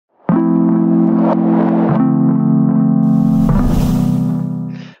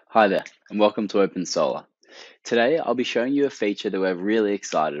Hi there, and welcome to OpenSolar. Today, I'll be showing you a feature that we're really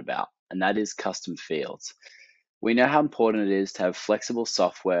excited about, and that is custom fields. We know how important it is to have flexible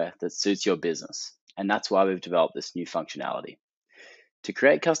software that suits your business, and that's why we've developed this new functionality. To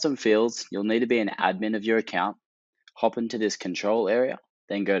create custom fields, you'll need to be an admin of your account, hop into this control area,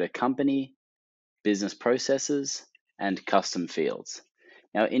 then go to Company, Business Processes, and Custom Fields.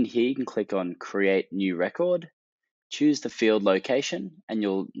 Now, in here, you can click on Create New Record. Choose the field location and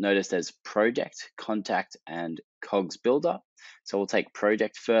you'll notice there's project, contact, and cogs builder. So we'll take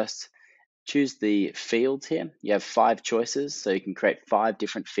project first. Choose the fields here. You have 5 choices, so you can create 5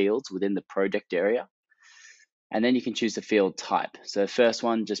 different fields within the project area. And then you can choose the field type. So the first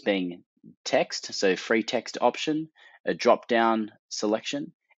one just being text, so free text option, a drop down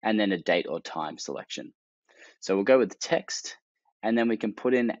selection, and then a date or time selection. So we'll go with text, and then we can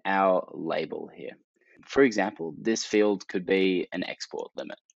put in our label here. For example, this field could be an export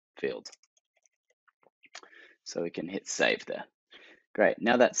limit field. So we can hit save there. Great,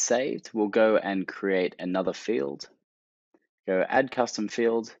 now that's saved, we'll go and create another field. Go add custom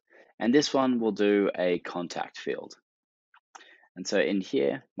field, and this one will do a contact field. And so in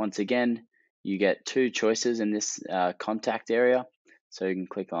here, once again, you get 2 choices in this contact area. So you can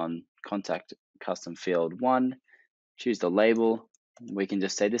click on contact custom field 1, choose the label. We can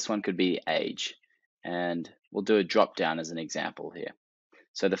just say this one could be age, and we'll do a drop down as an example here.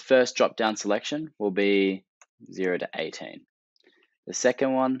 So the first drop down selection will be 0 to 18. The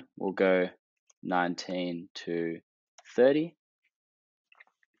second one will go 19 to 30.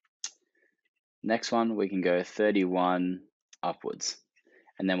 Next one, we can go 31 upwards,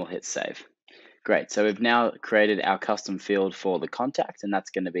 and then we'll hit save. Great, so we've now created our custom field for the contact, and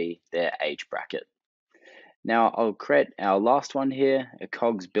that's going to be their age bracket. Now I'll create our last one here, a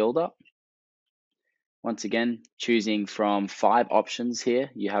cogs builder. Once again, choosing from 5 options here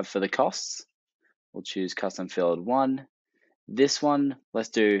you have for the costs. We'll choose custom field 1. This one, let's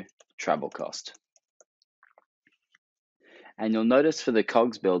do travel cost. And you'll notice for the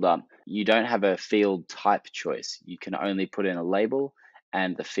cogs buildup, you don't have a field type choice. You can only put in a label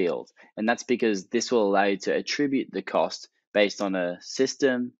and the field. And that's because this will allow you to attribute the cost based on a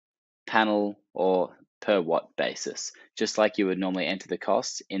system, panel, or per watt basis, just like you would normally enter the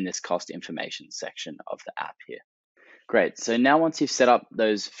costs in this cost information section of the app here. Great, so now once you've set up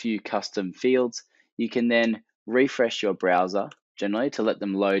those few custom fields, you can then refresh your browser generally to let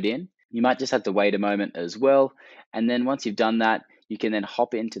them load in. You might just have to wait a moment as well. And then once you've done that, you can then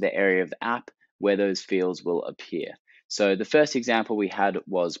hop into the area of the app where those fields will appear. So the first example we had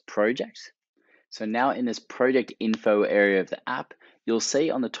was project. So now in this project info area of the app, you'll see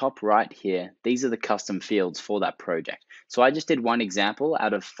on the top right here, these are the custom fields for that project. So I just did one example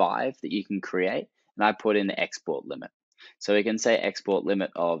out of 5 that you can create, and I put in the export limit. So we can say export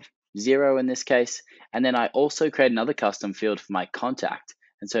limit of 0 in this case, and then I also create another custom field for my contact.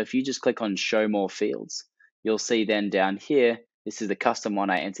 And so if you just click on show more fields, you'll see then down here, this is the custom one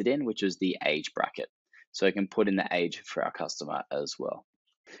I entered in, which was the age bracket. So I can put in the age for our customer as well.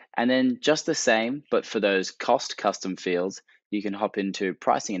 And then just the same, but for those cost custom fields, you can hop into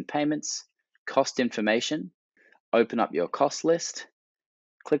pricing and payments, cost information, open up your cost list,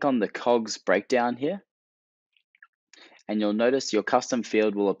 click on the COGS breakdown here, and you'll notice your custom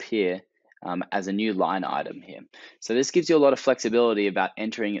field will appear as a new line item here. So this gives you a lot of flexibility about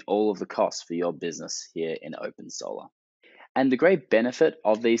entering all of the costs for your business here in OpenSolar. And the great benefit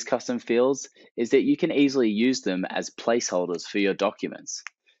of these custom fields is that you can easily use them as placeholders for your documents.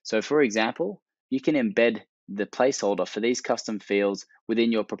 So for example, you can embed the placeholder for these custom fields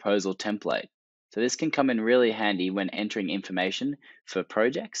within your proposal template. So this can come in really handy when entering information for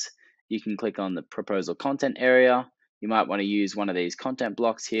projects. You can click on the proposal content area. You might want to use one of these content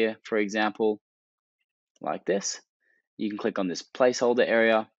blocks here, for example, like this. You can click on this placeholder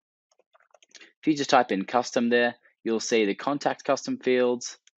area. If you just type in custom there, you'll see the contact custom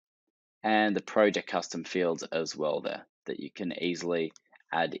fields and the project custom fields as well there that you can easily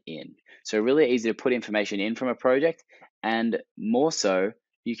add in. So really easy to put information in from a project, and more so,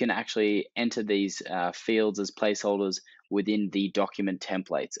 you can actually enter these fields as placeholders within the document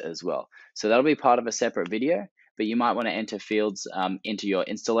templates as well. So that'll be part of a separate video, but you might want to enter fields into your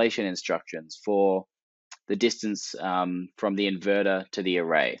installation instructions for the distance from the inverter to the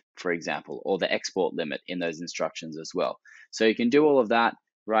array, for example, or the export limit in those instructions as well. So you can do all of that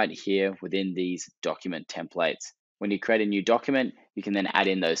right here within these document templates. When you create a new document, you can then add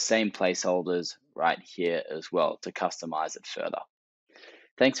in those same placeholders right here as well to customize it further.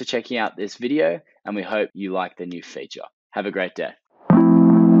 Thanks for checking out this video, and we hope you like the new feature. Have a great day.